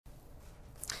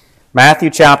Matthew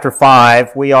chapter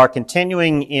 5, we are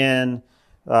continuing in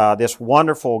this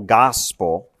wonderful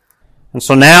gospel. And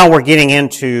so now we're getting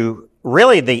into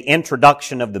really the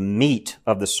introduction of the meat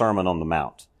of the Sermon on the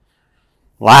Mount.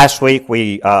 Last week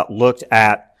we looked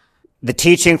at the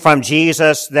teaching from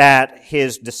Jesus that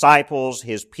his disciples,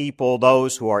 his people,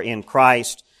 those who are in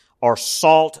Christ, are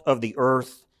salt of the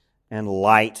earth and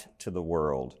light to the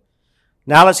world.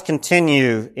 Now let's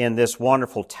continue in this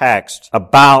wonderful text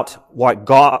about what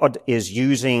God is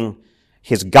using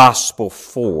His gospel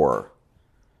for.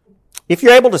 If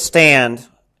you're able to stand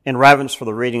in reverence for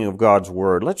the reading of God's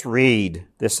Word, let's read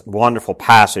this wonderful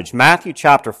passage. Matthew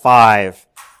chapter 5,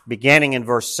 beginning in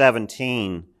verse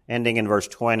 17, ending in verse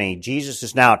 20. Jesus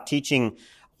is now teaching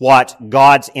what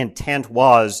God's intent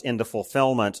was in the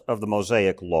fulfillment of the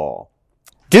Mosaic Law.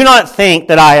 Do not think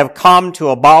that I have come to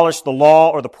abolish the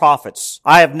law or the prophets.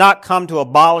 I have not come to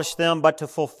abolish them, but to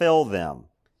fulfill them.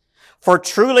 For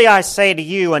truly I say to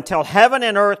you, until heaven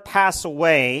and earth pass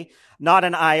away, not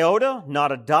an iota,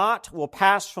 not a dot will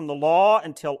pass from the law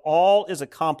until all is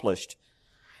accomplished.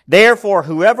 Therefore,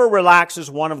 whoever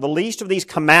relaxes one of the least of these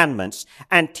commandments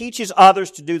and teaches others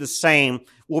to do the same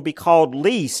will be called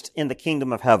least in the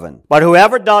kingdom of heaven. But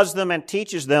whoever does them and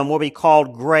teaches them will be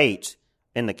called great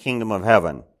in the kingdom of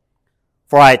heaven.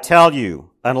 For I tell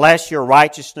you, unless your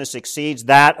righteousness exceeds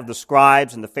that of the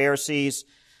scribes and the Pharisees,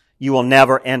 you will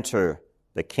never enter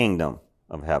the kingdom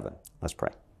of heaven. Let's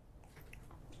pray.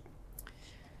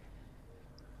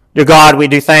 Dear God, we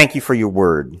do thank you for your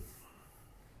word.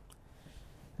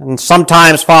 And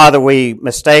sometimes, Father, we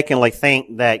mistakenly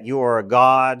think that you are a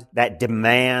God that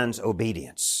demands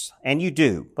obedience. And you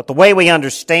do. But the way we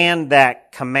understand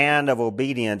that command of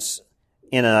obedience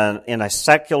in a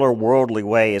secular, worldly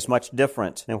way is much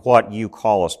different than what you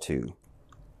call us to.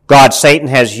 God, Satan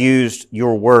has used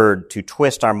your word to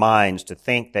twist our minds to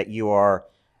think that you are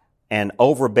an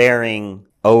overbearing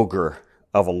ogre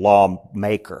of a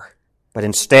lawmaker. But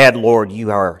instead, Lord,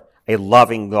 you are a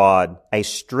loving God, a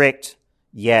strict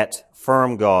yet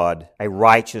firm God, a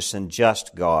righteous and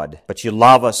just God. But you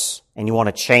love us and you want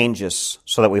to change us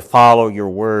so that we follow your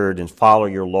word and follow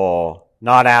your law,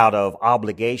 not out of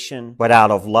obligation, but out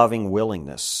of loving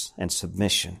willingness and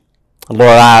submission.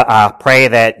 Lord, I pray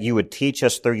that you would teach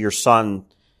us through your Son,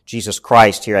 Jesus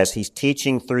Christ, here. As he's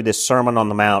teaching through this Sermon on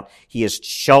the Mount, he is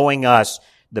showing us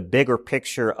the bigger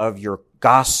picture of your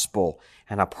gospel.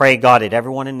 And I pray, God, that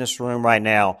everyone in this room right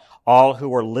now, all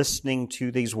who are listening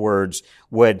to these words,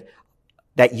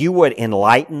 that you would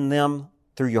enlighten them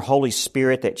through your Holy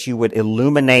Spirit, that you would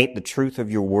illuminate the truth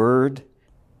of your word,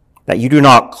 that you do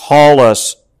not call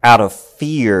us out of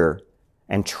fear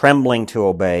and trembling to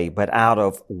obey, but out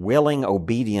of willing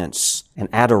obedience and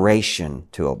adoration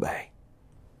to obey.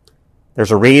 There's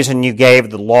a reason you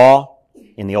gave the law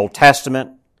in the Old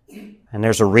Testament, and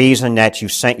there's a reason that you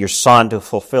sent your Son to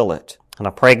fulfill it. And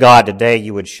I pray, God, today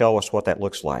you would show us what that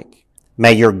looks like.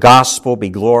 May your gospel be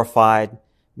glorified.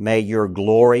 May your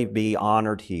glory be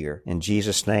honored here. In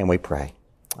Jesus' name we pray.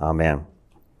 Amen.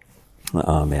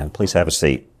 Amen. Please have a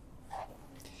seat.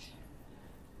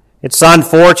 It's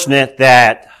unfortunate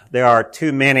that there are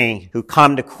too many who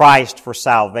come to Christ for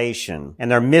salvation,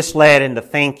 and they're misled into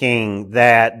thinking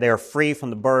that they're free from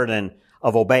the burden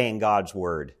of obeying God's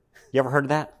word. You ever heard of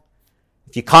that?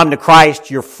 If you come to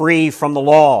Christ, you're free from the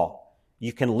law.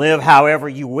 You can live however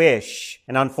you wish.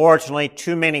 And unfortunately,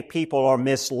 too many people are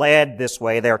misled this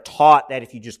way. They're taught that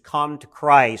if you just come to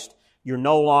Christ, you're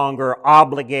no longer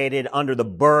obligated under the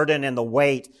burden and the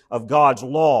weight of God's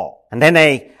law. And then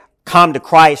they come to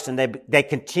Christ and they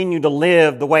continue to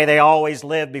live the way they always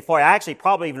lived before. Actually,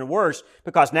 probably even worse,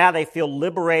 because now they feel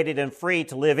liberated and free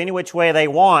to live any which way they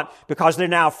want because they're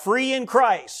now free in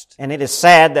Christ. And it is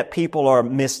sad that people are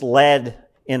misled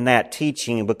in that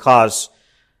teaching because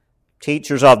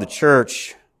teachers of the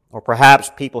church, or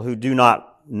perhaps people who do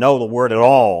not know the word at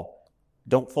all,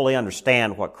 don't fully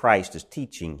understand what Christ is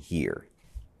teaching here.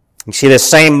 You see, this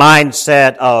same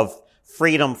mindset of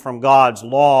freedom from God's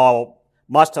law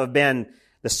must have been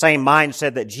the same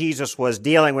mindset that Jesus was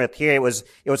dealing with here. It was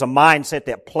a mindset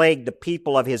that plagued the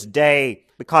people of his day,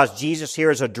 because Jesus here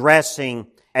is addressing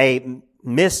a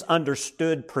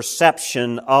misunderstood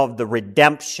perception of the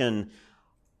redemption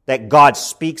that God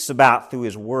speaks about through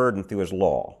his word and through his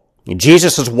law.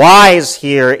 Jesus is wise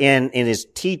here in his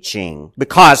teaching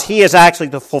because he is actually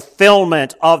the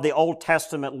fulfillment of the Old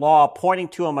Testament law, pointing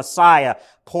to a Messiah,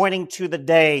 pointing to the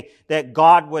day that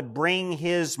God would bring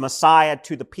his Messiah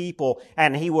to the people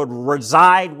and he would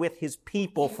reside with his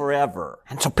people forever.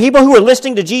 And so people who are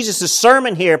listening to Jesus'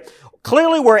 sermon here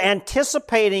clearly were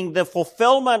anticipating the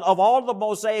fulfillment of all the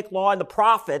Mosaic Law and the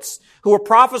prophets who were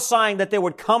prophesying that there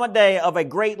would come a day of a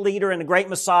great leader and a great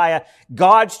Messiah,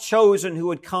 God's chosen, who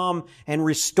would come and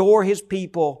restore His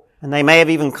people. And they may have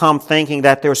even come thinking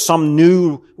that there's some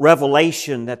new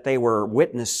revelation that they were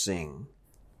witnessing.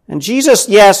 And Jesus,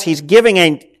 yes, He's giving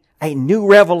a new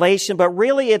revelation, but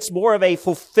really it's more of a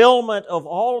fulfillment of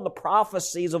all of the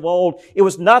prophecies of old. It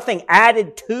was nothing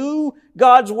added to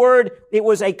God's Word. It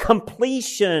was a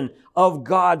completion of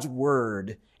God's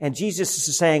Word. And Jesus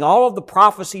is saying all of the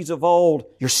prophecies of old,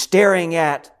 you're staring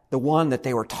at the one that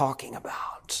they were talking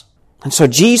about. And so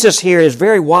Jesus here is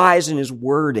very wise in His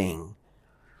wording.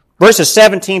 Verses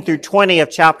 17 through 20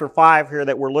 of chapter 5 here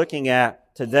that we're looking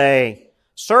at today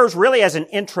serves really as an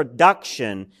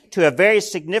introduction to a very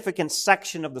significant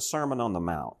section of the Sermon on the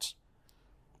Mount.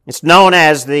 It's known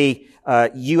as the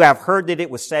you have heard that it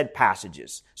was said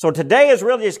passages. So today is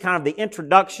really just kind of the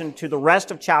introduction to the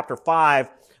rest of chapter 5,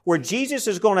 where Jesus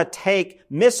is going to take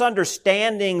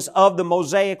misunderstandings of the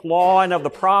Mosaic Law and of the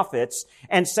prophets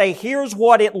and say, here's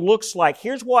what it looks like.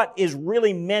 Here's what is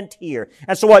really meant here.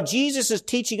 And so what Jesus is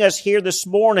teaching us here this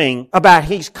morning about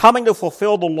He's coming to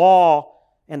fulfill the law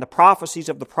and the prophecies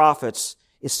of the prophets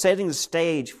is setting the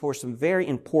stage for some very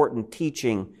important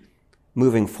teaching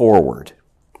moving forward.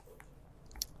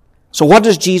 So what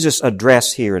does Jesus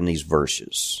address here in these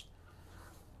verses?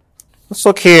 Let's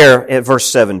look here at verse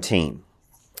 17.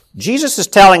 Jesus is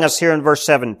telling us here in verse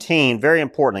 17, very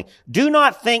importantly, do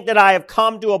not think that I have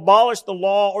come to abolish the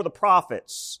law or the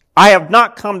prophets. I have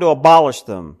not come to abolish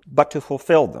them, but to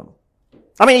fulfill them.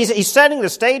 I mean, he's setting the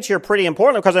stage here pretty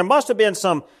importantly because there must have been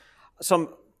some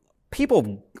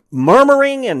people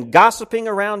murmuring and gossiping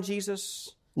around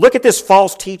Jesus. Look at this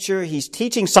false teacher. He's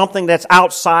teaching something that's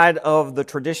outside of the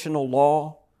traditional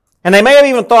law. And they may have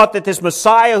even thought that this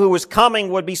Messiah who was coming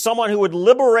would be someone who would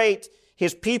liberate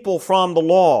His people from the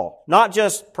law. Not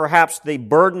just perhaps the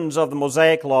burdens of the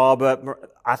Mosaic Law, but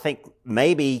I think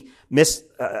maybe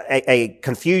a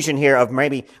confusion here of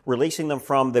maybe releasing them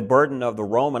from the burden of the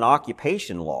Roman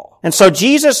occupation law. And so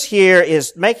Jesus here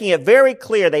is making it very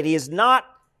clear that He is not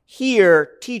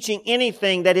here teaching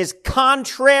anything that is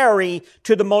contrary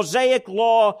to the Mosaic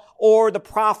Law or the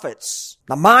prophets.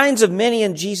 The minds of many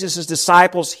in Jesus'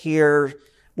 disciples here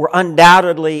were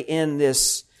undoubtedly in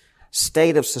this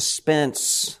state of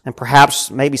suspense and perhaps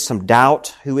maybe some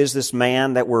doubt. Who is this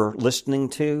man that we're listening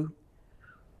to?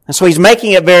 And so He's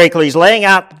making it very clear. He's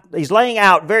laying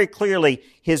out very clearly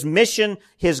His mission,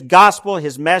 His gospel,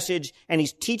 His message, and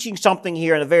He's teaching something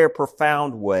here in a very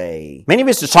profound way. Many of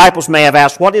His disciples may have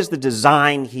asked, what is the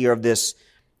design here of this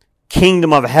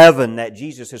kingdom of heaven that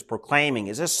Jesus is proclaiming?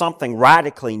 Is this something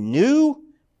radically new?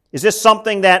 Is this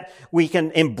something that we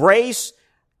can embrace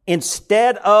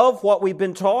instead of what we've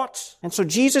been taught? And so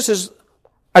Jesus is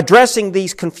addressing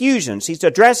these confusions. He's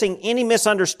addressing any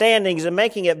misunderstandings and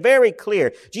making it very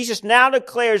clear. Jesus now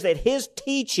declares that His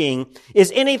teaching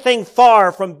is anything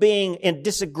far from being in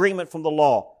disagreement from the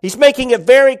law. He's making it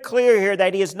very clear here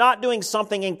that He is not doing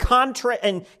something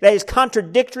that is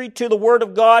contradictory to the Word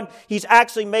of God. He's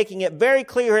actually making it very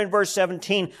clear in verse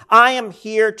 17, I am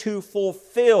here to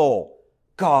fulfill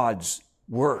God's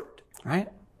Word. Right?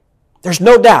 There's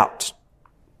no doubt.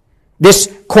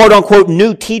 This quote-unquote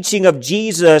new teaching of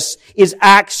Jesus is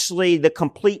actually the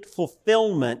complete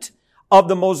fulfillment of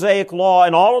the Mosaic Law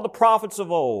and all of the prophets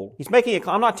of old. He's making it,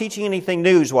 I'm not teaching anything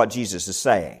new is what Jesus is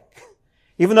saying.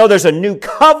 Even though there's a new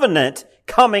covenant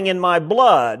coming in my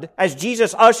blood, as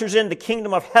Jesus ushers in the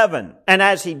kingdom of heaven, and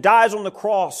as He dies on the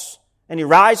cross, and He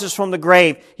rises from the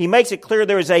grave, He makes it clear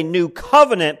there is a new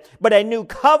covenant, but a new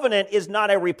covenant is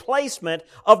not a replacement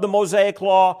of the Mosaic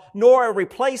Law, nor a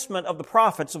replacement of the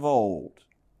prophets of old.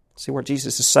 See what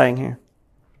Jesus is saying here?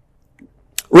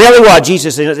 Really what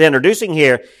Jesus is introducing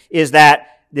here is that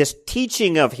this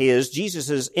teaching of His,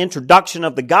 Jesus' introduction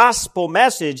of the gospel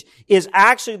message, is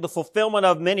actually the fulfillment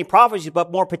of many prophecies,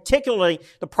 but more particularly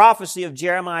the prophecy of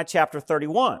Jeremiah chapter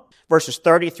 31. Verses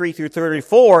 33 through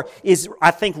 34 is,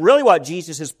 I think, really what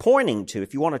Jesus is pointing to.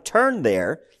 If you want to turn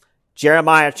there,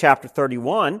 Jeremiah chapter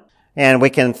 31, and we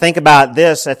can think about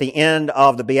this at the end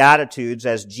of the Beatitudes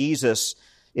as Jesus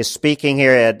is speaking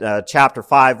here at chapter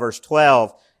 5, verse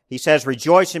 12. He says,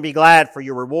 rejoice and be glad, for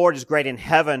your reward is great in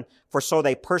heaven, for so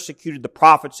they persecuted the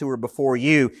prophets who were before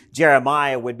you.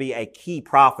 Jeremiah would be a key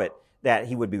prophet that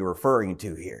he would be referring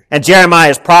to here. And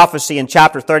Jeremiah's prophecy in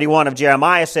chapter 31 of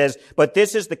Jeremiah says, but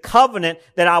this is the covenant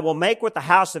that I will make with the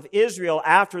house of Israel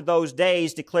after those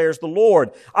days, declares the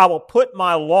Lord. I will put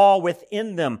my law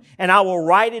within them, and I will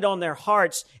write it on their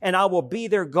hearts, and I will be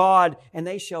their God, and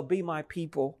they shall be my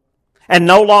people. And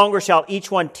no longer shall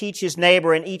each one teach his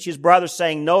neighbor and each his brother,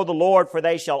 saying, Know the Lord, for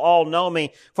they shall all know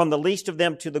me, from the least of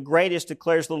them to the greatest,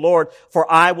 declares the Lord. For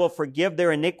I will forgive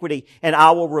their iniquity, and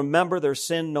I will remember their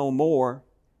sin no more.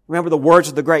 Remember the words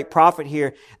of the great prophet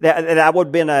here, that would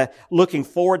have been looking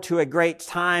forward to a great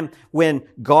time when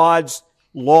God's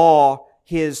law,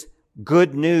 His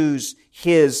good news,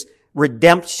 His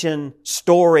redemption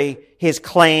story, His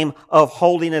claim of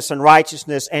holiness and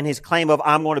righteousness, and His claim of,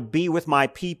 I'm going to be with my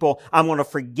people, I'm going to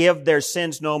forgive their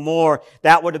sins no more.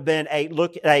 That would have been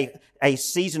a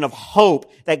season of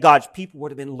hope that God's people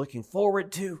would have been looking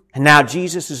forward to. And now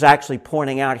Jesus is actually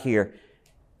pointing out here,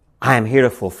 I am here to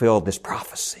fulfill this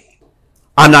prophecy.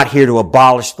 I'm not here to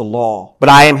abolish the law, but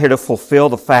I am here to fulfill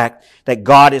the fact that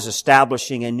God is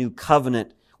establishing a new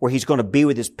covenant where He's going to be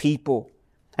with His people.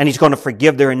 And He's going to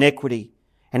forgive their iniquity.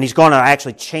 And He's going to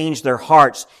actually change their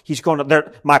hearts.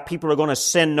 My people are going to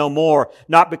sin no more.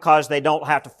 Not because they don't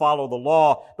have to follow the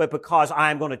law, but because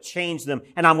I'm going to change them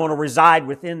and I'm going to reside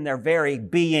within their very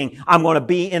being. I'm going to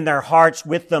be in their hearts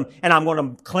with them and I'm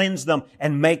going to cleanse them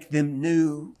and make them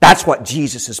new. That's what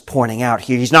Jesus is pointing out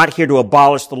here. He's not here to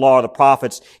abolish the law or the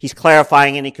prophets. He's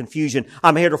clarifying any confusion.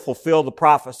 I'm here to fulfill the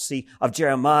prophecy of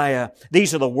Jeremiah.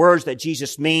 These are the words that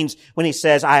Jesus means when He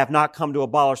says, I have not come to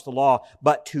abolish the law,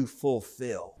 but to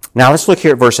fulfill. Now let's look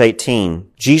here at verse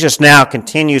 18. Jesus now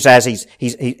continues as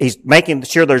he's making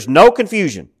sure there's no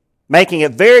confusion, making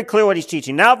it very clear what He's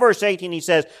teaching. Now verse 18 He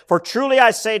says, For truly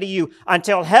I say to you,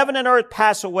 until heaven and earth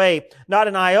pass away, not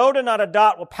an iota, not a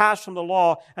dot will pass from the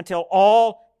law until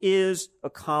all is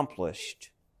accomplished.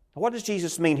 Now, what does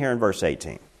Jesus mean here in verse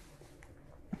 18?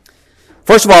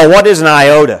 First of all, what is an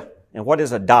iota and what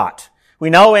is a dot? We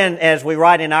know as we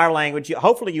write in our language,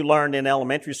 hopefully you learned in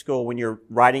elementary school when you're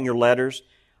writing your letters,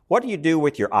 what do you do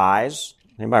with your I's?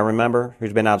 Anybody remember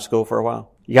who's been out of school for a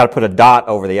while? You got to put a dot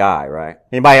over the I, right?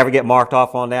 Anybody ever get marked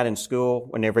off on that in school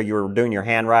whenever you were doing your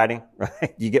handwriting,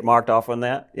 right? You get marked off on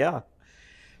that? Yeah.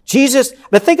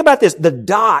 But think about this, the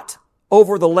dot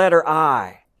over the letter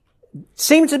I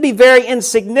seems to be very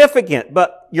insignificant,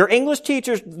 but your English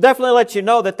teachers definitely let you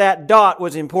know that dot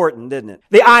was important, didn't it?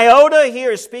 The iota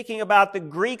here is speaking about the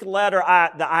Greek letter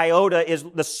I. The iota is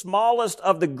the smallest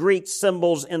of the Greek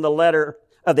symbols in the letter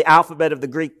of the alphabet of the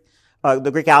Greek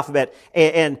alphabet.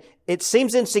 And it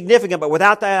seems insignificant, but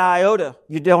without that iota,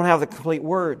 you don't have the complete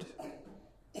word.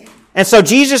 And so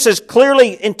Jesus is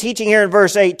clearly in teaching here in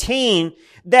verse 18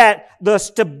 that the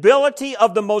stability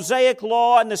of the Mosaic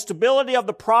Law and the stability of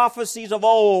the prophecies of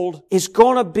old is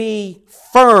going to be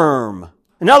firm.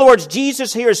 In other words,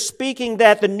 Jesus here is speaking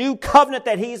that the new covenant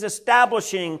that He's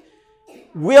establishing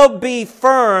will be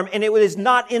firm and it is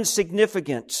not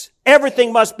insignificant.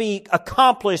 Everything must be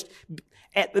accomplished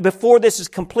before this is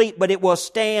complete, but it will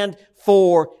stand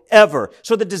forever.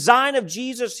 So the design of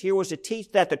Jesus here was to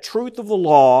teach that the truth of the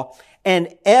law and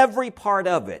every part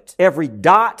of it, every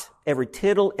dot, every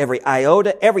tittle, every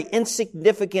iota, every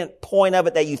insignificant point of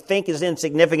it that you think is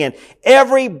insignificant,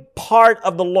 every part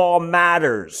of the law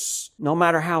matters. No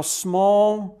matter how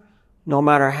small, no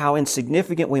matter how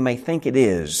insignificant we may think it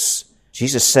is,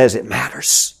 Jesus says it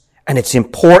matters. And it's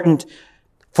important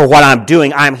for what I'm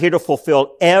doing. I'm here to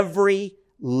fulfill every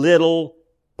little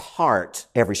part,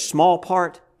 every small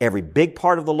part, every big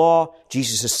part of the law.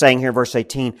 Jesus is saying here in verse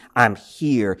 18, I'm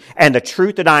here. And the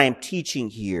truth that I am teaching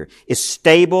here is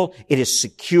stable, it is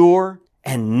secure,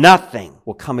 and nothing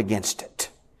will come against it.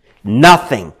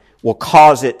 Nothing will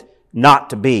cause it not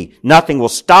to be. Nothing will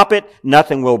stop it.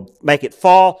 Nothing will make it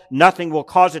fall. Nothing will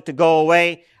cause it to go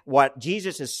away. What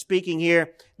Jesus is speaking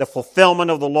here, the fulfillment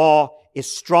of the law,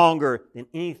 is stronger than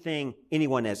anything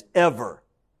anyone has ever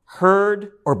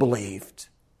heard or believed.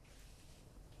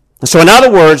 And so in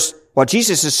other words, what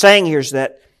Jesus is saying here is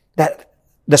that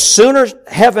the sooner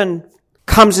heaven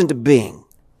comes into being,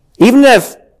 even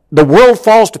if the world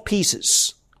falls to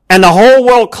pieces and the whole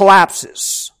world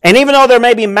collapses, and even though there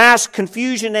may be mass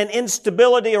confusion and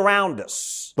instability around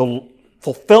us, the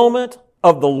fulfillment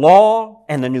of the law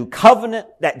and the new covenant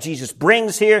that Jesus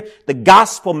brings here, the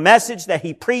gospel message that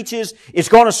He preaches, is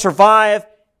going to survive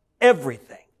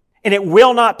everything. And it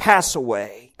will not pass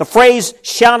away. The phrase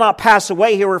shall not pass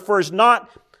away here refers not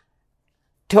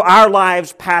to our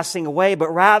lives passing away, but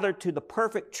rather to the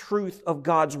perfect truth of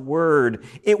God's Word.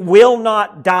 It will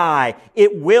not die.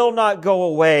 It will not go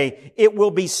away. It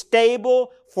will be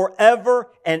stable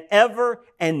forever and ever,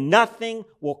 and nothing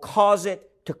will cause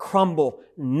it to crumble.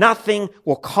 Nothing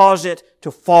will cause it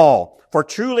to fall. For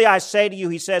truly I say to you,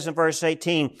 He says in verse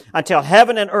 18, until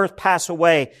heaven and earth pass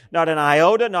away, not an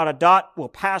iota, not a dot will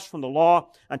pass from the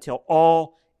law until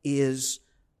all is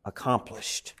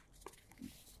accomplished.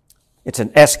 It's an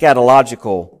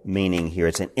eschatological meaning here.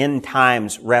 It's an end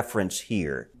times reference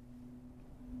here.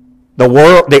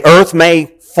 The earth may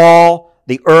fall,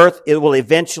 the earth, it will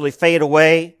eventually fade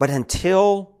away, but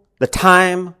until the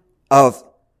time of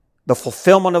the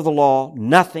fulfillment of the law,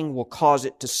 nothing will cause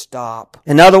it to stop.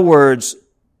 In other words,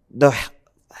 the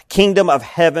kingdom of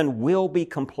heaven will be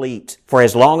complete for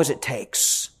as long as it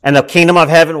takes. And the kingdom of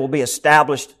heaven will be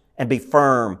established and be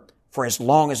firm for as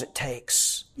long as it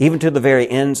takes. Even to the very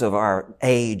ends of our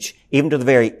age, even to the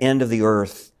very end of the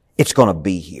earth, it's going to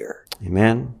be here.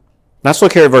 Amen. Let's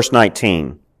look here at verse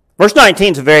 19. Verse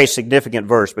 19 is a very significant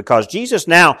verse because Jesus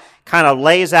now kind of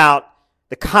lays out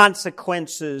the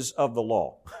consequences of the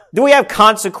law. Do we have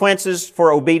consequences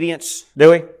for obedience?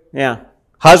 Do we? Yeah.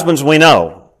 Husbands, we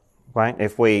know, right?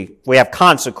 If we have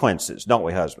consequences, don't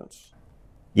we, husbands?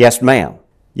 Yes, ma'am.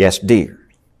 Yes, dear.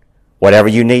 Whatever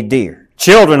you need, dear.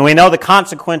 Children, we know the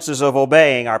consequences of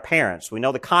obeying our parents. We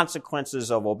know the consequences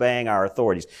of obeying our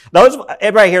authorities.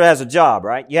 Everybody here has a job,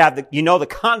 right? You know the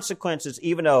consequences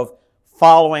even of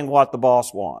following what the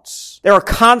boss wants. There are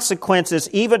consequences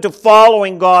even to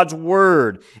following God's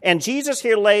word. And Jesus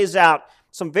here lays out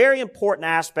some very important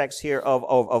aspects here of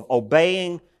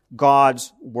obeying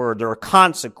God's word. There are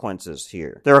consequences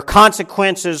here. There are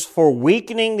consequences for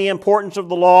weakening the importance of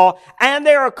the law, and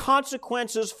there are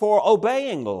consequences for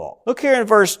obeying the law. Look here in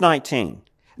verse 19.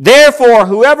 Therefore,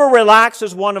 whoever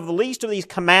relaxes one of the least of these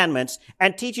commandments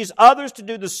and teaches others to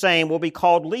do the same will be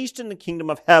called least in the kingdom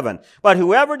of heaven. But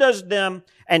whoever does them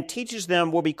and teaches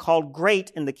them will be called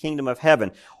great in the kingdom of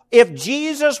heaven. If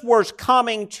Jesus was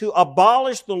coming to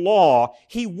abolish the law,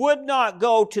 he would not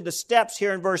go to the steps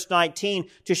here in verse 19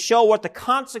 to show what the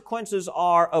consequences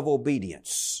are of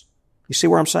obedience. You see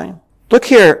what I'm saying? Look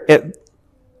here at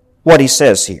what he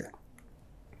says here.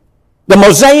 The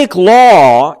Mosaic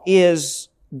Law is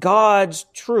God's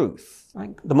truth.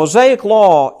 Right? The Mosaic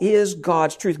Law is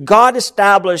God's truth. God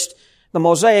established the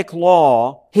Mosaic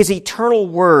Law, His eternal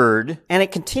word, and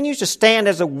it continues to stand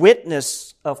as a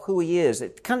witness of who He is.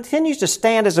 It continues to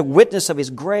stand as a witness of His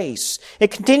grace.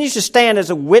 It continues to stand as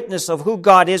a witness of who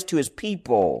God is to His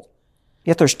people.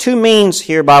 Yet there's two means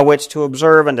here by which to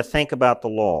observe and to think about the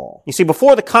law. You see,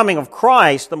 before the coming of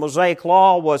Christ, the Mosaic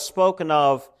Law was spoken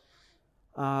of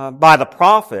by the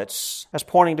prophets as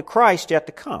pointing to Christ yet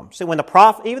to come. See,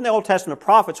 even the Old Testament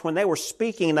prophets, when they were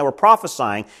speaking and they were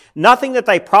prophesying, nothing that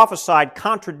they prophesied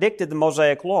contradicted the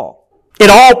Mosaic Law. It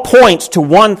all points to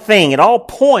one thing. It all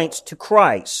points to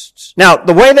Christ. Now,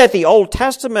 the way that the Old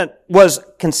Testament was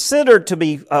considered to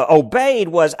be obeyed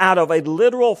was out of a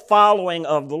literal following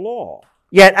of the law.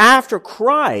 Yet after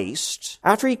Christ,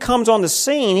 after He comes on the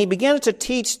scene, He begins to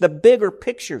teach the bigger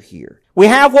picture here. We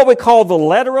have what we call the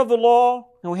letter of the law,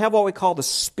 and we have what we call the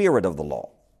spirit of the law.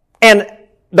 And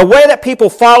the way that people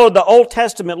followed the Old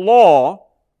Testament law,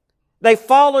 they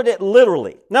followed it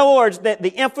literally. In other words, that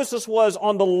the emphasis was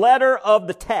on the letter of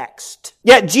the text.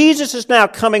 Yet Jesus is now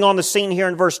coming on the scene here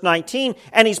in verse 19,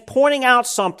 and He's pointing out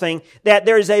something that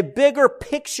there is a bigger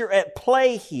picture at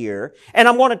play here, and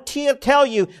I'm going to tell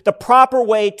you the proper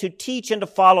way to teach and to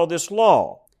follow this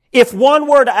law. If one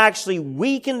were to actually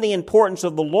weaken the importance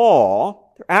of the law,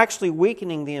 they're actually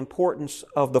weakening the importance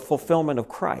of the fulfillment of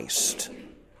Christ.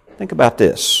 Think about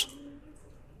this.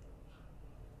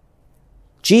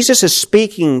 Jesus is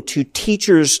speaking to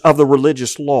teachers of the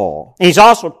religious law. And He's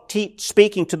also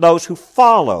speaking to those who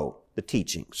follow the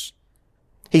teachings.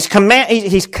 He's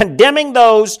condemning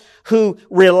those who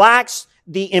relax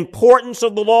the importance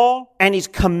of the law, and He's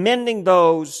commending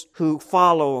those who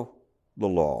follow the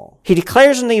law. He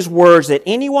declares in these words that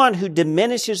anyone who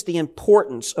diminishes the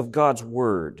importance of God's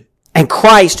word and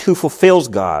Christ who fulfills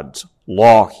God's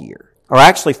law here are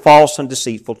actually false and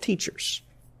deceitful teachers.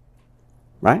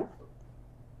 Right?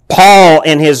 Paul,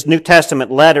 in his New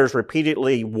Testament letters,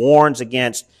 repeatedly warns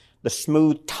against the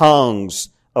smooth tongues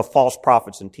of false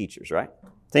prophets and teachers, right?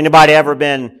 Has anybody ever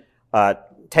been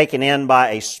taken in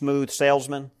by a smooth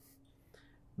salesman?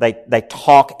 They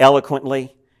talk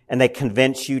eloquently, and they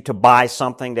convince you to buy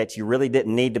something that you really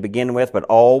didn't need to begin with, but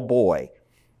oh boy,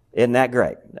 isn't that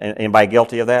great? Anybody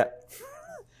guilty of that?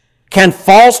 Can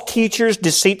false teachers,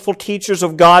 deceitful teachers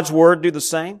of God's Word do the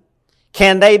same?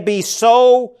 Can they be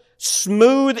so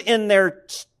smooth in their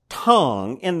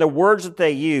tongue, in the words that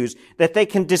they use, that they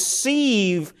can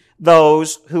deceive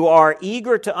those who are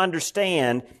eager to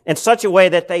understand in such a way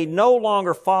that they no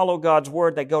longer follow God's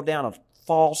Word, they go down a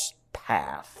false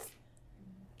path?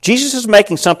 Jesus is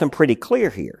making something pretty clear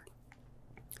here.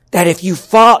 That if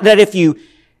you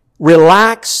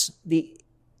relax the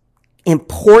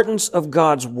importance of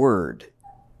God's Word,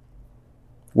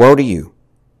 woe to you.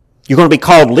 You're going to be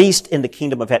called least in the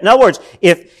kingdom of heaven. In other words,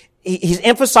 if he's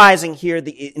emphasizing here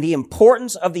the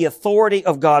importance of the authority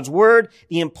of God's Word,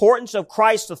 the importance of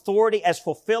Christ's authority as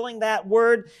fulfilling that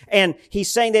Word. And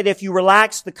he's saying that if you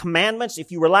relax the commandments,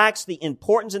 if you relax the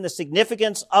importance and the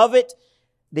significance of it,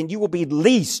 then you will be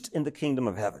least in the kingdom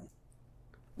of heaven.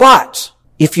 But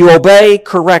if you obey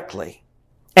correctly,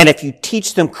 and if you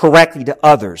teach them correctly to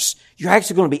others, you're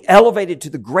actually going to be elevated to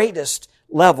the greatest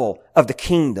level of the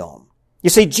kingdom. You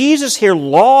see, Jesus here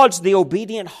lauds the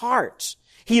obedient heart.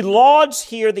 He lauds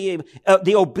here the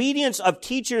obedience of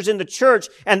teachers in the church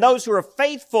and those who are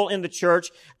faithful in the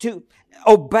church to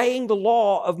obeying the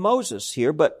law of Moses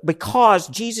here, but because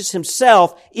Jesus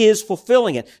himself is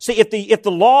fulfilling it. See, if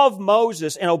the law of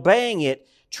Moses and obeying it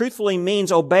truthfully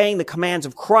means obeying the commands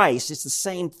of Christ, it's the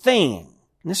same thing.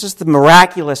 And this is the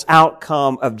miraculous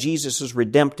outcome of Jesus'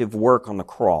 redemptive work on the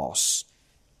cross.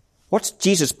 What's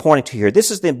Jesus pointing to here?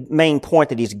 This is the main point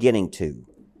that he's getting to.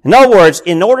 In other words,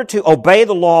 in order to obey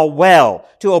the law well,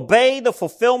 to obey the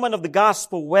fulfillment of the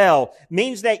gospel well,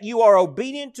 means that you are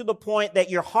obedient to the point that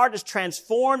your heart is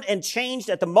transformed and changed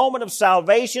at the moment of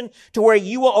salvation to where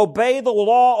you will obey the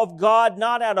law of God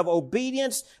not out of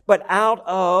obedience, but not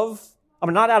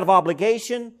out of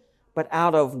obligation, but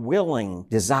out of willing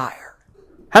desire.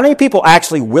 How many people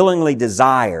actually willingly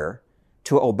desire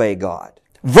to obey God?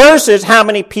 Versus how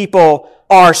many people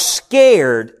are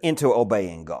scared into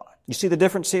obeying God. You see the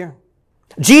difference here?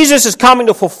 Jesus is coming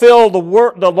to fulfill the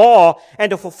law and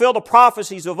to fulfill the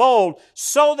prophecies of old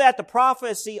so that the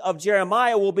prophecy of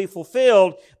Jeremiah will be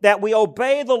fulfilled, that we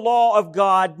obey the law of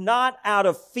God not out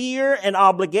of fear and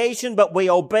obligation, but we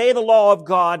obey the law of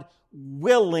God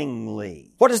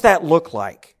willingly. What does that look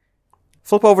like?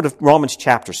 Flip over to Romans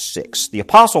chapter 6. The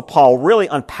Apostle Paul really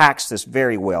unpacks this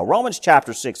very well. Romans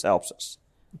chapter 6 helps us.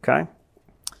 Okay?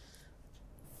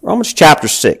 Romans chapter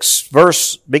 6,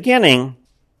 let's begin in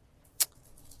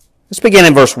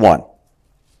verse 1.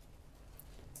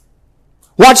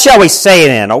 What shall we say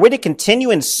then? Are we to continue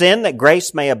in sin that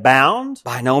grace may abound?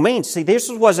 By no means. See,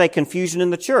 this was a confusion in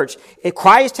the church. If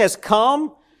Christ has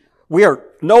come, we are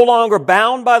no longer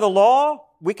bound by the law.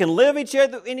 We can live each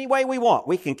other any way we want.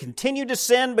 We can continue to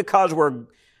sin because we're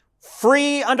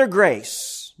free under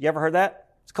grace. You ever heard that?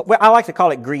 I like to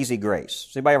call it greasy grace.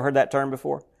 Has anybody ever heard that term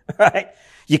before? Right?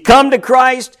 You come to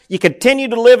Christ, you continue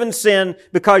to live in sin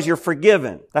because you're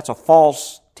forgiven. That's a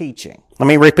false teaching. Let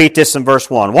me repeat this in verse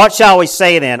 1. What shall we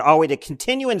say then? Are we to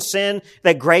continue in sin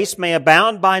that grace may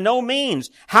abound? By no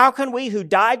means. How can we who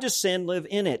died to sin live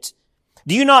in it?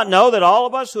 Do you not know that all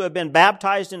of us who have been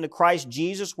baptized into Christ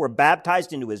Jesus were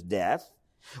baptized into his death?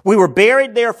 We were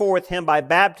buried therefore with him by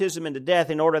baptism into death,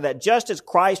 in order that just as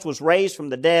Christ was raised from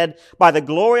the dead by the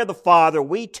glory of the Father,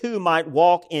 we too might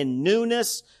walk in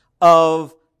newness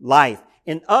of life.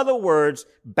 In other words,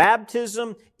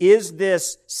 baptism is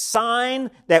this sign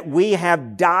that we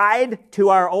have died to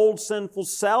our old sinful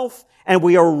self, and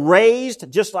we are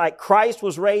raised just like Christ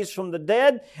was raised from the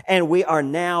dead, and we are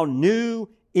now new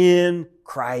in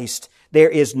Christ. There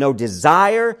is no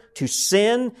desire to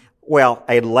sin. Well,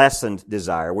 a lessened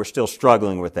desire. We're still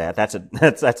struggling with that. That's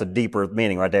a deeper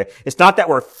meaning right there. It's not that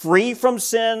we're free from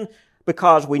sin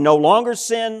because we no longer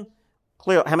sin.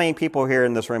 Clearly, how many people here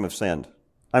in this room have sinned?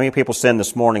 How many people sinned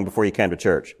this morning before you came to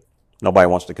church? Nobody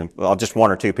wants to, just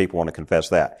one or two people want to confess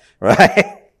that,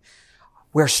 right?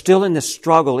 We're still in this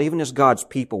struggle, even as God's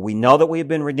people. We know that we have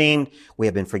been redeemed. We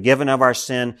have been forgiven of our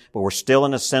sin, but we're still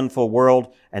in a sinful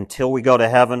world until we go to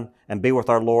heaven and be with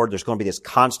our Lord. There's going to be this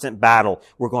constant battle.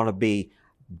 We're going to be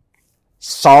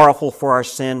sorrowful for our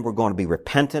sin. We're going to be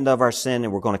repentant of our sin,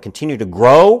 and we're going to continue to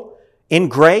grow in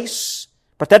grace.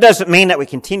 But that doesn't mean that we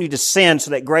continue to sin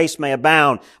so that grace may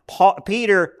abound.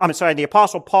 The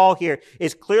Apostle Paul here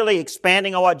is clearly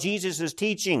expanding on what Jesus is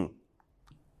teaching.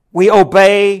 We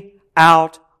obey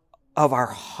out of our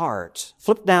heart.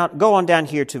 Go on down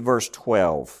here to verse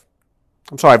 12.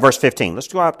 Verse 15. Let's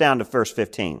go up down to verse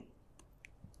 15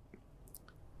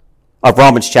 of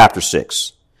Romans chapter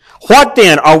 6. What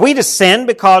then? Are we to sin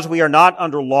because we are not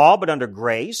under law but under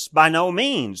grace? By no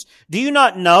means. Do you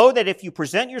not know that if you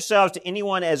present yourselves to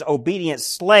anyone as obedient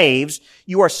slaves,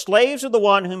 you are slaves of the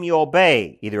one whom you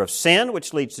obey, either of sin,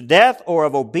 which leads to death, or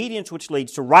of obedience, which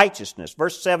leads to righteousness?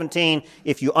 Verse 17,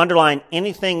 if you underline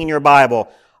anything in your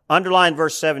Bible, underline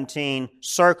verse 17,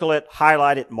 circle it,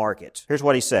 highlight it, mark it. Here's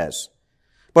what he says.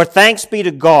 But thanks be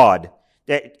to God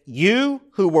that you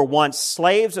who were once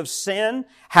slaves of sin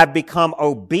have become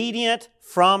obedient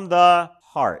from the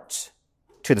heart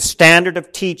to the standard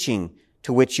of teaching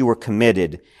to which you were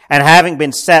committed, and having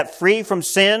been set free from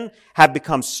sin, have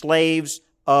become slaves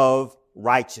of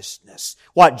righteousness.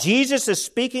 What Jesus is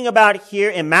speaking about here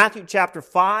in Matthew chapter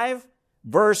 5,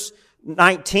 verse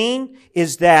 19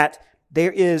 is that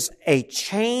there is a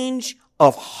change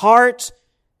of heart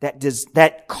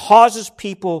that causes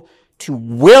people to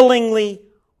willingly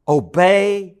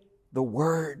obey the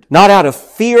Word. Not out of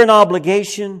fear and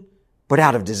obligation, but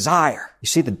out of desire. You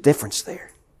see the difference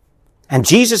there. And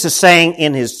Jesus is saying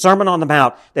in His Sermon on the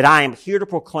Mount that I am here to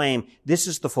proclaim this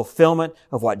is the fulfillment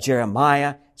of what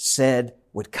Jeremiah said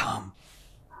would come.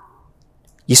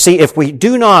 You see, if we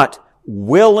do not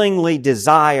willingly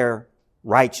desire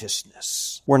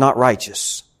righteousness, we're not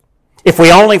righteous. If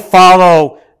we only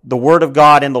follow the Word of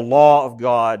God and the law of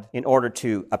God in order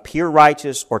to appear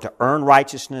righteous or to earn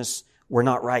righteousness, we're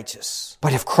not righteous.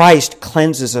 But if Christ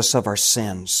cleanses us of our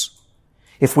sins,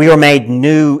 if we are made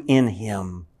new in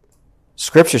Him,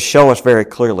 Scriptures show us very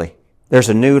clearly there's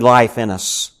a new life in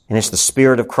us, and it's the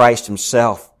Spirit of Christ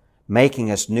Himself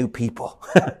making us new people.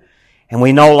 And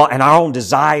and our own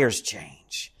desires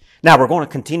change. Now, we're going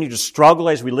to continue to struggle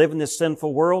as we live in this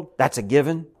sinful world. That's a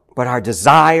given. But our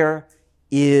desire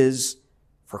is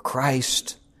for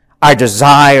Christ. Our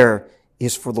desire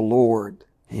is for the Lord.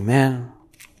 Amen.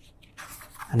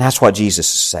 And that's what Jesus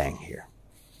is saying here.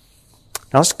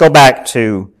 Now let's go back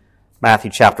to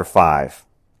Matthew chapter 5,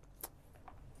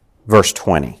 verse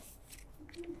 20.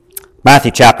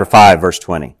 Matthew chapter 5, verse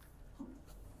 20.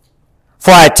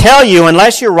 For I tell you,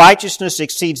 unless your righteousness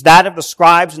exceeds that of the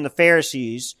scribes and the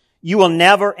Pharisees, you will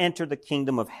never enter the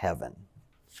kingdom of heaven.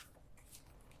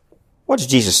 What is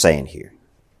Jesus saying here?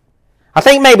 I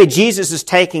think maybe Jesus is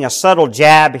taking a subtle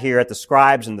jab here at the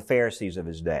scribes and the Pharisees of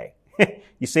His day.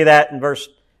 You see that in verse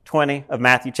 20 of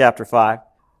Matthew chapter 5?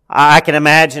 I can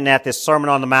imagine at this Sermon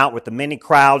on the Mount with the many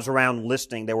crowds around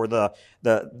listening, there were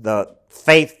the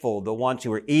faithful, the ones who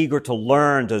were eager to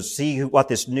learn, to see what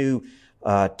this new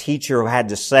teacher had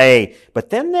to say. But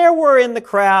then there were in the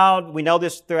crowd, we know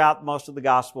this throughout most of the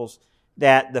Gospels,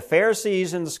 that the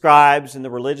Pharisees and the scribes and the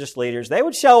religious leaders, they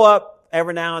would show up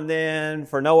every now and then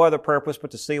for no other purpose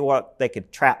but to see what they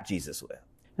could trap Jesus with.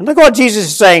 And look what Jesus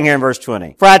is saying here in verse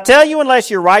 20. For I tell you,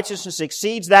 unless your righteousness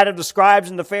exceeds that of the scribes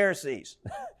and the Pharisees.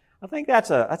 I think I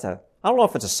don't know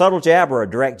if it's a subtle jab or a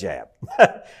direct jab.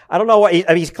 I don't know what,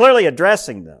 he's clearly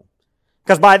addressing them.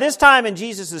 Because by this time in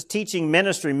Jesus' teaching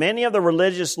ministry, many of the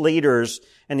religious leaders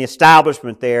and the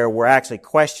establishment there were actually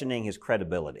questioning His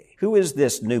credibility. Who is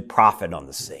this new prophet on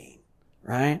the scene?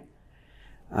 Right?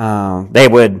 They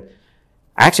would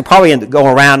actually probably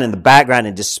go around in the background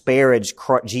and disparage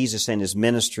Jesus and His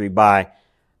ministry by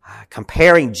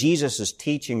comparing Jesus'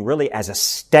 teaching really as a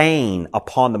stain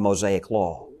upon the Mosaic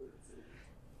Law.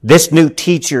 This new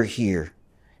teacher here,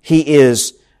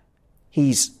 he's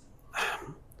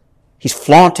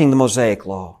flaunting the Mosaic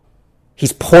Law.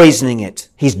 He's poisoning it.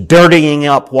 He's dirtying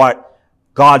up what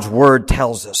God's Word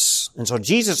tells us. And so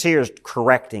Jesus here is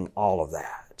correcting all of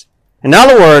that. In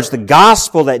other words, the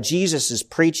gospel that Jesus is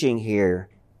preaching here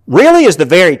really is the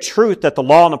very truth that the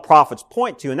law and the prophets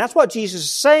point to. And that's what Jesus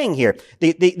is saying here.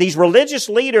 These religious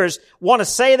leaders want to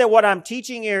say that what I'm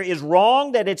teaching here is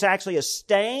wrong, that it's actually a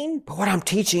stain. But what I'm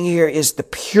teaching here is the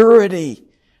purity,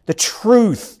 the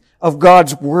truth of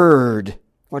God's Word.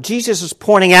 What Jesus is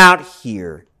pointing out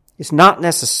here is not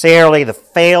necessarily the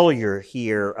failure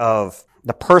here of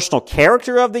the personal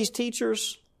character of these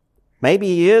teachers. Maybe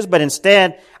he is, but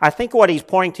instead, I think what he's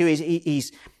pointing to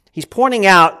is he's pointing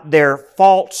out their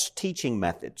false teaching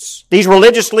methods. These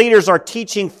religious leaders are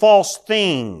teaching false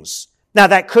things. Now,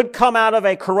 that could come out of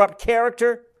a corrupt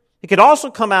character. It could also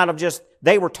come out of just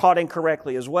they were taught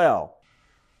incorrectly as well.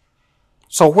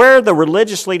 So where the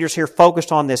religious leaders here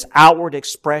focused on this outward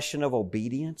expression of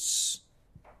obedience,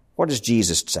 what is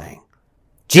Jesus saying?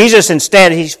 Jesus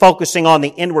instead, He's focusing on the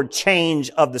inward change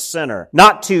of the sinner.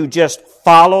 Not to just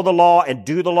follow the law and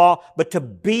do the law, but to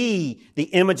be the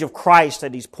image of Christ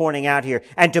that He's pointing out here.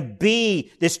 And to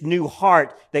be this new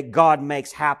heart that God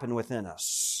makes happen within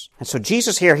us. And so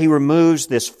Jesus here, He removes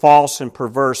this false and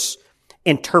perverse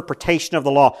interpretation of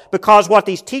the law. Because what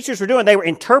these teachers were doing, they were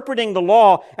interpreting the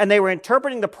law and they were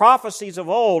interpreting the prophecies of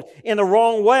old in the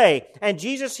wrong way. And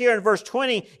Jesus here in verse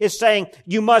 20 is saying,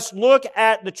 you must look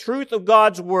at the truth of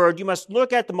God's Word. You must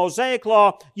look at the Mosaic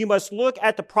Law. You must look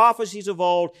at the prophecies of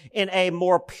old in a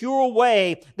more pure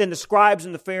way than the scribes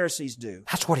and the Pharisees do.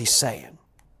 That's what He's saying.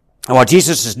 And what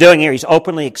Jesus is doing here, He's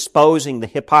openly exposing the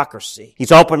hypocrisy.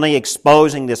 He's openly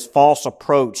exposing this false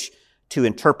approach to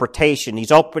interpretation. He's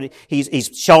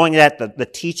showing that the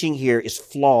teaching here is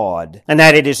flawed and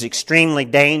that it is extremely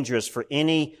dangerous for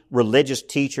any religious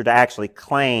teacher to actually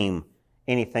claim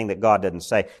anything that God doesn't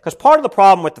say. Because part of the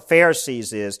problem with the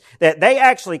Pharisees is that they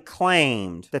actually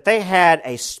claimed that they had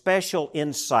a special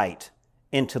insight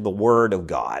into the Word of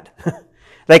God.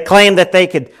 They claimed that they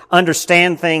could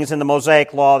understand things in the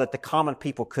Mosaic Law that the common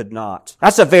people could not.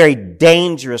 That's a very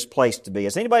dangerous place to be.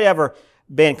 Has anybody ever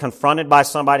been confronted by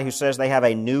somebody who says they have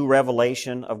a new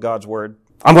revelation of God's Word?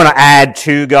 I'm going to add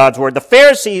to God's Word. The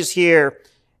Pharisees here,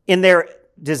 in their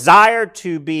desire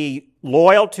to be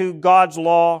loyal to God's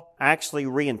law, actually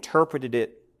reinterpreted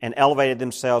it and elevated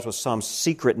themselves with some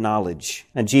secret knowledge.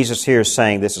 And Jesus here is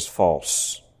saying this is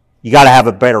false. You got to have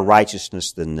a better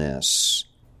righteousness than this.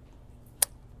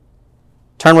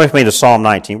 Turn with me to Psalm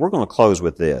 19. We're going to close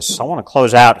with this. I want to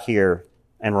close out here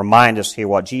and remind us here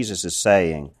what Jesus is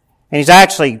saying. And he's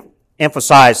actually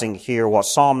emphasizing here what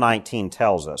Psalm 19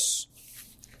 tells us.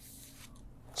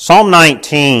 Psalm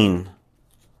 19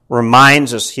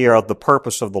 reminds us here of the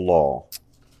purpose of the law.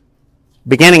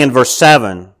 Beginning in verse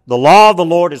 7, the law of the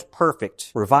Lord is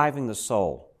perfect, reviving the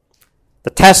soul. The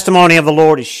testimony of the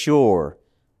Lord is sure,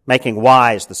 making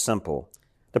wise the simple.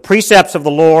 The precepts of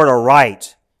the Lord are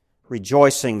right,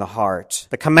 rejoicing the heart.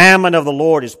 The commandment of the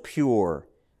Lord is pure,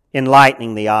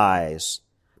 enlightening the eyes.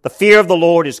 The fear of the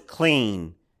Lord is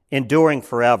clean, enduring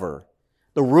forever.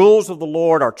 The rules of the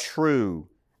Lord are true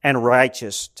and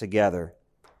righteous together.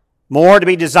 More to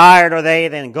be desired are they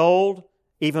than gold,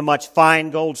 even much fine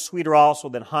gold, sweeter also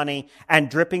than honey, and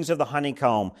drippings of the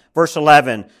honeycomb. Verse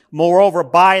 11, moreover,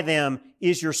 by them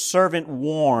is your servant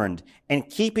warned, and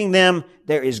keeping them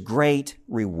there is great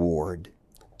reward.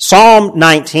 Psalm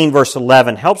 19, verse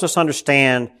 11, helps us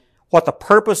understand what the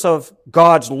purpose of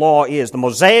God's law is. The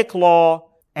Mosaic Law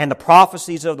and the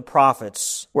prophecies of the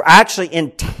prophets were actually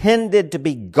intended to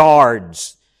be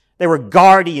guards. They were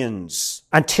guardians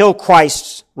until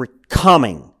Christ's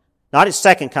coming. Not his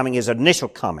second coming, his initial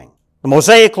coming. The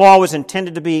Mosaic Law was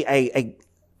intended to be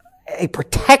a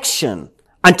protection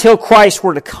until Christ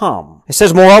were to come. It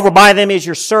says, moreover, by them is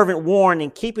your servant warned,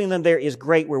 and keeping them there is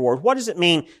great reward. What does it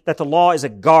mean that the law is a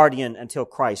guardian until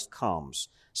Christ comes?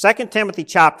 2 Timothy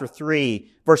chapter 3,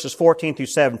 verses 14 through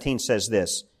 17 says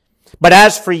this, but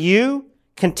as for you,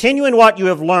 continue in what you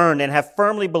have learned and have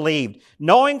firmly believed,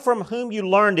 knowing from whom you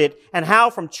learned it, and how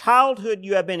from childhood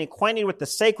you have been acquainted with the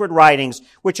sacred writings,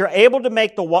 which are able to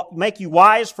make you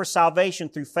wise for salvation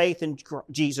through faith in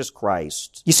Jesus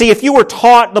Christ. You see, if you were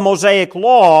taught the Mosaic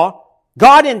Law,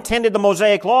 God intended the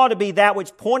Mosaic Law to be that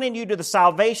which pointed you to the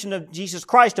salvation of Jesus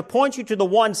Christ, to point you to the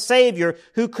one Savior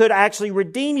who could actually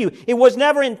redeem you. It was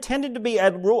never intended to be a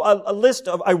list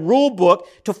of a rule book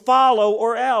to follow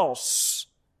or else.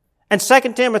 And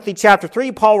 2 Timothy chapter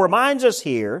 3, Paul reminds us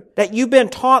here that you've been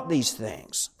taught these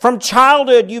things. From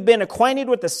childhood, you've been acquainted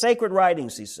with the sacred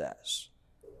writings, he says,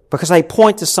 because they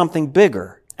point to something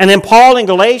bigger. And then Paul in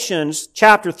Galatians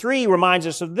chapter 3 reminds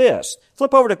us of this.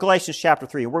 Flip over to Galatians chapter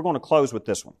 3, and we're going to close with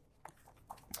this one.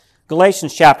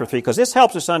 Galatians chapter 3, because this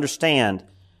helps us understand,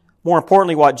 more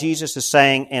importantly, what Jesus is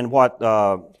saying and what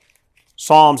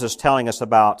Psalms is telling us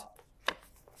about,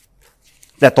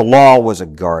 that the law was a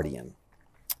guardian.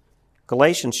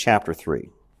 Galatians chapter 3.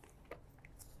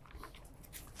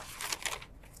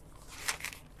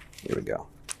 Here we go.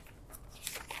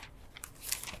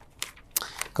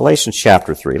 Galatians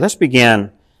chapter 3. Let's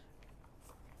begin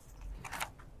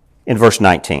in verse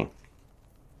 19. All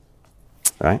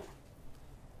right?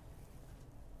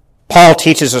 Paul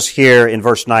teaches us here in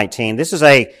verse 19. This is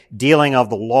a dealing of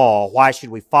the law. Why should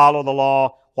we follow the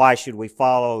law? Why should we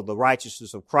follow the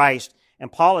righteousness of Christ?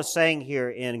 And Paul is saying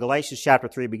here in Galatians chapter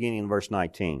 3, beginning in verse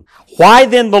 19, why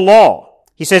then the law?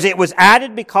 He says, it was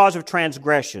added because of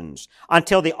transgressions,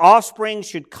 until the offspring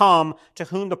should come to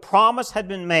whom the promise had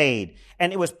been made,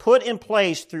 and it was put in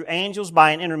place through angels by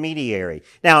an intermediary.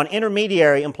 Now, an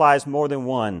intermediary implies more than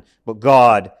one, but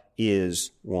God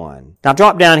is one. Now,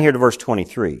 drop down here to verse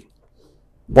 23.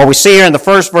 What we see here in the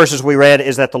first verses we read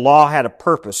is that the law had a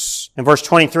purpose. In verse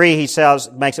 23, he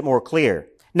says, makes it more clear.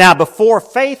 Now, before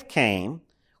faith came,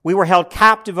 we were held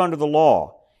captive under the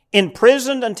law,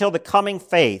 imprisoned until the coming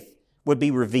faith would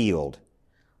be revealed.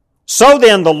 So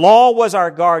then, the law was our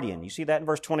guardian. You see that in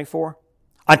verse 24?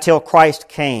 Until Christ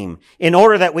came, in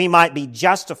order that we might be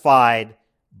justified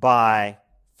by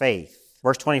faith.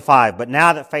 Verse 25, but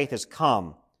now that faith has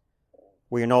come,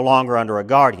 we are no longer under a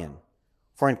guardian.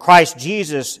 For in Christ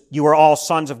Jesus, you are all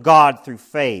sons of God through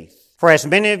faith. For as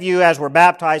many of you as were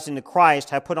baptized into Christ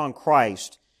have put on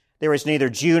Christ. There is neither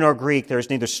Jew nor Greek, there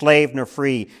is neither slave nor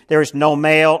free, there is no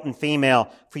male and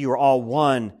female, for you are all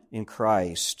one in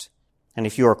Christ. And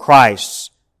if you are Christ's,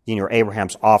 then you are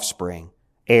Abraham's offspring,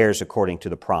 heirs according to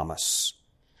the promise.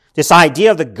 This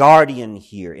idea of the guardian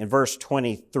here in verse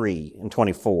 23 and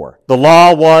 24. The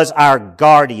law was our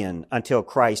guardian until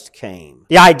Christ came.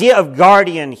 The idea of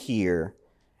guardian here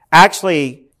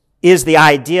actually is the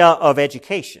idea of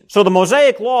education. So the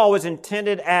Mosaic Law was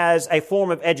intended as a form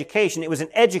of education. It was an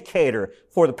educator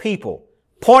for the people,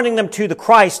 pointing them to the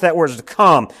Christ that was to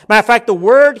come. Matter of fact, the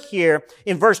word here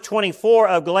in verse 24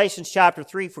 of Galatians chapter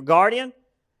 3 for guardian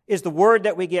is the word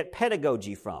that we get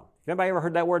pedagogy from. Anybody ever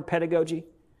heard that word, pedagogy?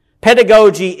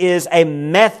 Pedagogy is a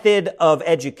method of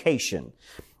education.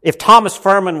 If Thomas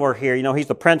Furman were here, he's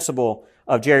the principal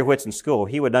of Jerry Whitson's school,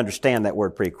 he would understand that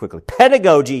word pretty quickly.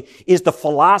 Pedagogy is the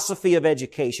philosophy of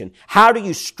education. How do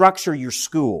you structure your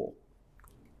school?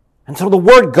 And so the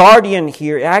word guardian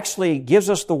here actually gives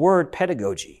us the word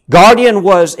pedagogy. Guardian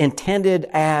was intended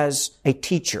as a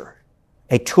teacher,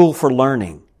 a tool for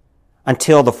learning,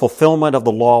 until the fulfillment of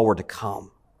the law were to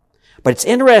come. But it's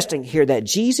interesting here that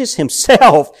Jesus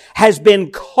himself has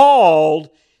been called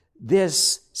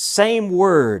this same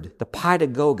word, the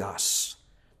pedagogos,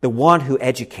 the one who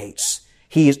educates.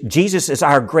 Jesus is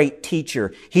our great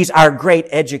teacher. He's our great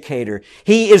educator.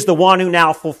 He is the one who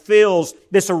now fulfills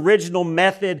this original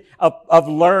method of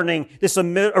learning, this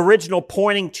original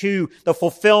pointing to the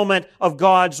fulfillment of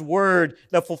God's Word,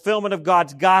 the fulfillment of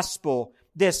God's gospel.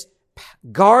 This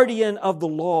guardian of the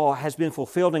law has been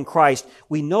fulfilled in Christ.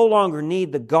 We no longer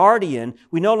need the guardian.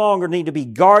 We no longer need to be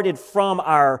guarded from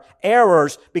our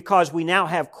errors because we now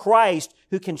have Christ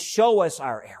who can show us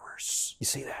our errors. You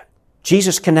see that?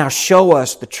 Jesus can now show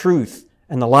us the truth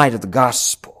and the light of the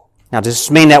gospel. Now, does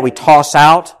this mean that we toss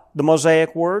out the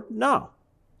Mosaic word? No.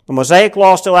 The Mosaic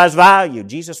law still has value.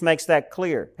 Jesus makes that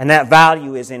clear. And that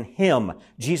value is in Him,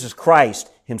 Jesus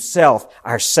Christ Himself,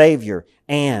 our Savior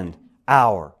and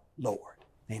our Lord.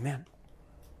 Amen.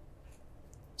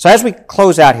 So as we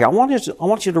close out here, I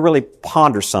want you to really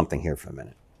ponder something here for a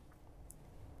minute.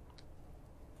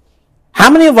 How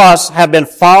many of us have been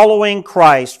following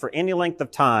Christ for any length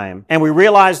of time, and we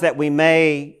realize that we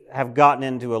may have gotten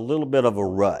into a little bit of a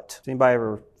rut? Does anybody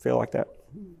ever feel like that?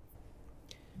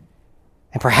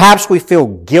 And perhaps we feel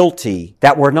guilty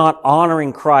that we're not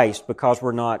honoring Christ because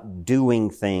we're not doing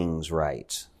things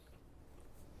right.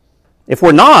 If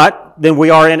we're not, then we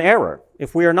are in error.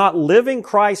 If we are not living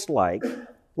Christ-like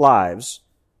lives,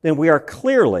 then we are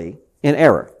clearly in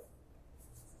error.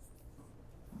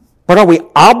 But are we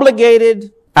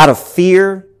obligated out of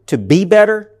fear to be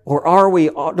better?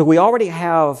 Or do we already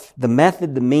have the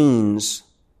method, the means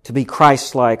to be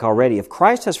Christ-like already? If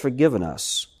Christ has forgiven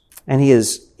us and He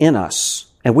is in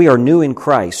us and we are new in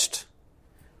Christ,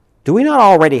 do we not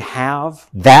already have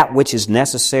that which is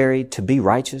necessary to be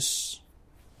righteous?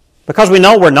 Because we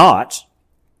know we're not,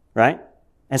 right?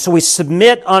 And so we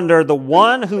submit under the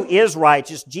one who is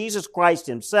righteous, Jesus Christ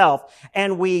Himself,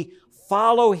 and we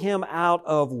follow Him out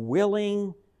of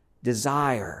willing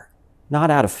desire, not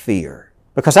out of fear.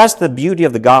 Because that's the beauty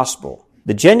of the gospel.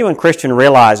 The genuine Christian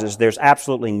realizes there's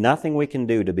absolutely nothing we can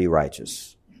do to be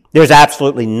righteous. There's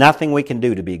absolutely nothing we can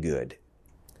do to be good.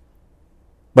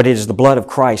 But it is the blood of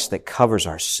Christ that covers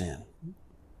our sin.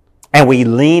 And we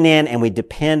lean in and we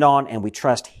depend on and we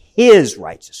trust His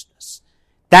righteousness.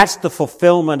 That's the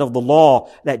fulfillment of the law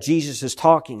that Jesus is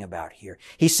talking about here.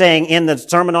 He's saying in the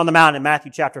Sermon on the Mount in Matthew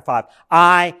chapter 5,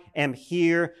 I am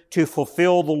here to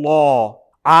fulfill the law.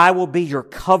 I will be your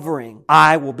covering.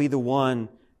 I will be the one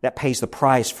that pays the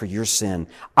price for your sin.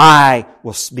 I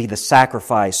will be the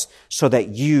sacrifice so that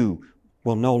you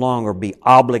will no longer be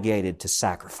obligated to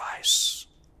sacrifice.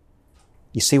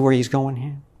 You see where he's going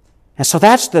here? And so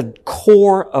that's the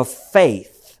core of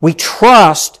faith. We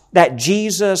trust that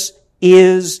Jesus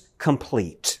is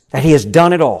complete, that He has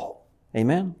done it all.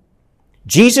 Amen?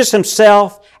 Jesus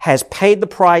Himself has paid the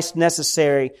price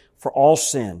necessary for all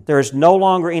sin. There is no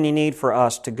longer any need for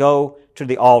us to go to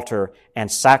the altar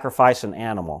and sacrifice an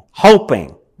animal,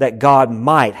 hoping that God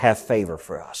might have favor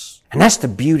for us. And that's the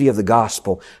beauty of the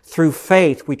gospel. Through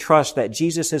faith, we trust that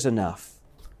Jesus is enough.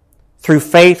 Through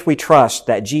faith, we trust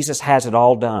that Jesus has it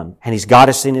all done, and He's got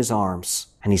us in His arms,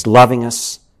 and He's loving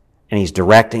us, and He's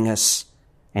directing us,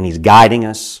 and He's guiding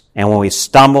us. And when we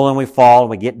stumble and we fall and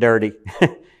we get dirty,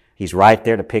 He's right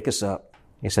there to pick us up.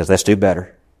 He says, let's do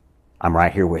better. I'm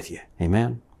right here with you.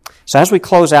 Amen? So as we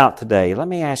close out today, let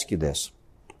me ask you this.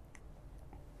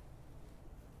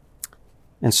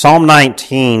 In Psalm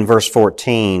 19, verse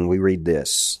 14, we read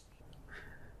this.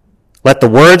 Let the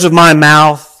words of my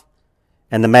mouth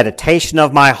and the meditation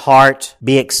of my heart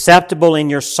be acceptable in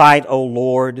your sight, O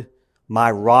Lord,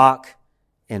 my rock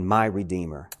and my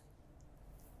redeemer.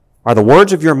 Are the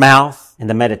words of your mouth and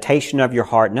the meditation of your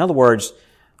heart, in other words,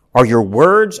 are your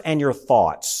words and your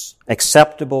thoughts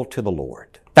acceptable to the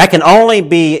Lord? That can only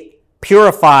be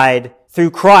purified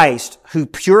through Christ, who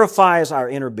purifies our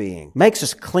inner being, makes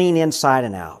us clean inside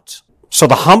and out. So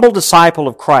the humble disciple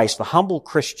of Christ, the humble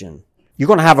Christian, you're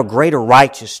going to have a greater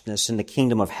righteousness in the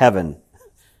kingdom of heaven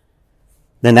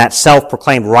than that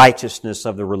self-proclaimed righteousness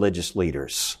of the religious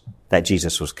leaders that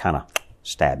Jesus was kind of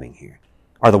stabbing here.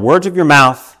 Are the words of your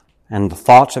mouth and the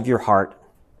thoughts of your heart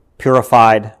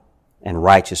purified and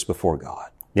righteous before God?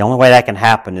 The only way that can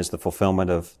happen is the fulfillment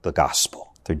of the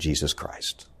gospel through Jesus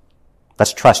Christ.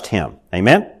 Let's trust Him.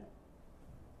 Amen?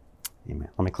 Amen.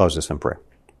 Let me close this in prayer.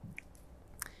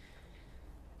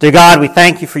 Dear God, we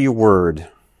thank You for Your word.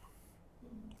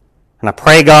 And I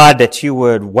pray, God, that You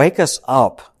would wake us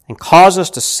up and cause us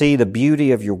to see the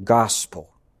beauty of Your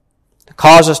gospel.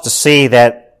 Cause us to see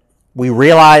that we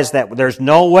realize that there's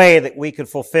no way that we could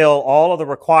fulfill all of the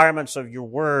requirements of Your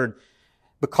word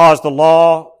because the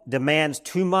law demands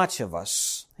too much of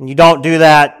us. And You don't do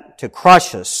that to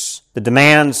crush us. The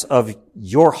demands of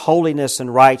Your holiness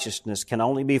and righteousness can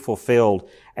only be fulfilled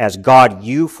as God,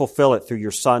 You fulfill it through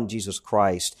Your Son, Jesus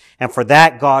Christ. And for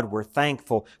that, God, we're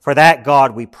thankful. For that,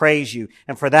 God, we praise You.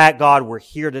 And for that, God, we're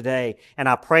here today. And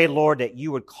I pray, Lord, that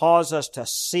You would cause us to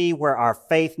see where our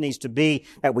faith needs to be,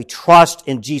 that we trust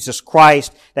in Jesus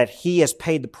Christ, that He has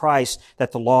paid the price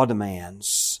that the law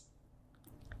demands.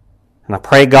 And I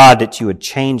pray, God, that You would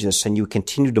change us and You would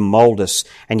continue to mold us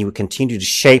and You would continue to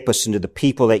shape us into the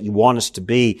people that You want us to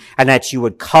be, and that You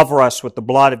would cover us with the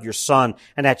blood of Your Son,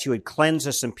 and that You would cleanse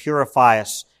us and purify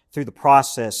us through the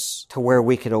process to where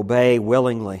we could obey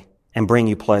willingly and bring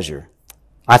You pleasure.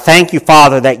 I thank You,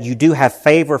 Father, that You do have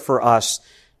favor for us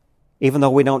even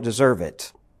though we don't deserve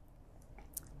it.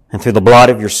 And through the blood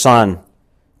of Your Son,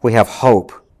 we have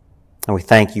hope, and we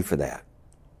thank You for that.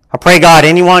 I pray, God,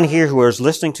 anyone here who is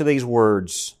listening to these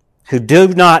words, who do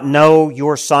not know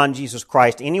Your Son, Jesus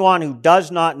Christ, anyone who does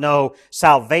not know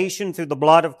salvation through the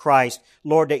blood of Christ,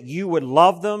 Lord, that You would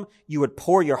love them, You would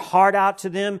pour Your heart out to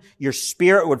them, Your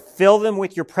Spirit would fill them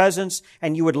with Your presence,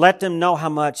 and You would let them know how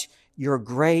much Your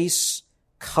grace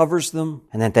covers them,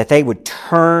 and that they would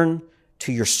turn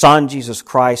to Your Son, Jesus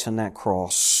Christ, on that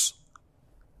cross,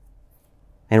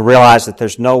 and realize that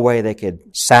there's no way they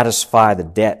could satisfy the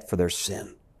debt for their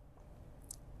sin.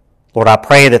 Lord, I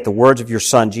pray that the words of Your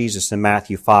Son, Jesus, in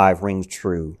Matthew 5 ring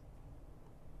true,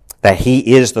 that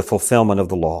He is the fulfillment of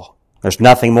the law. There's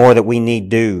nothing more that we need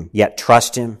do, yet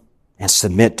trust Him and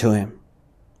submit to Him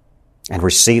and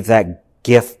receive that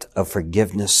gift of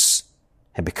forgiveness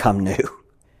and become new.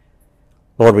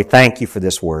 Lord, we thank You for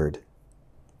this word.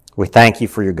 We thank You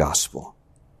for Your gospel.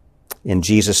 In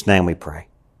Jesus' name we pray.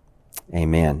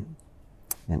 Amen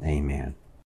and amen.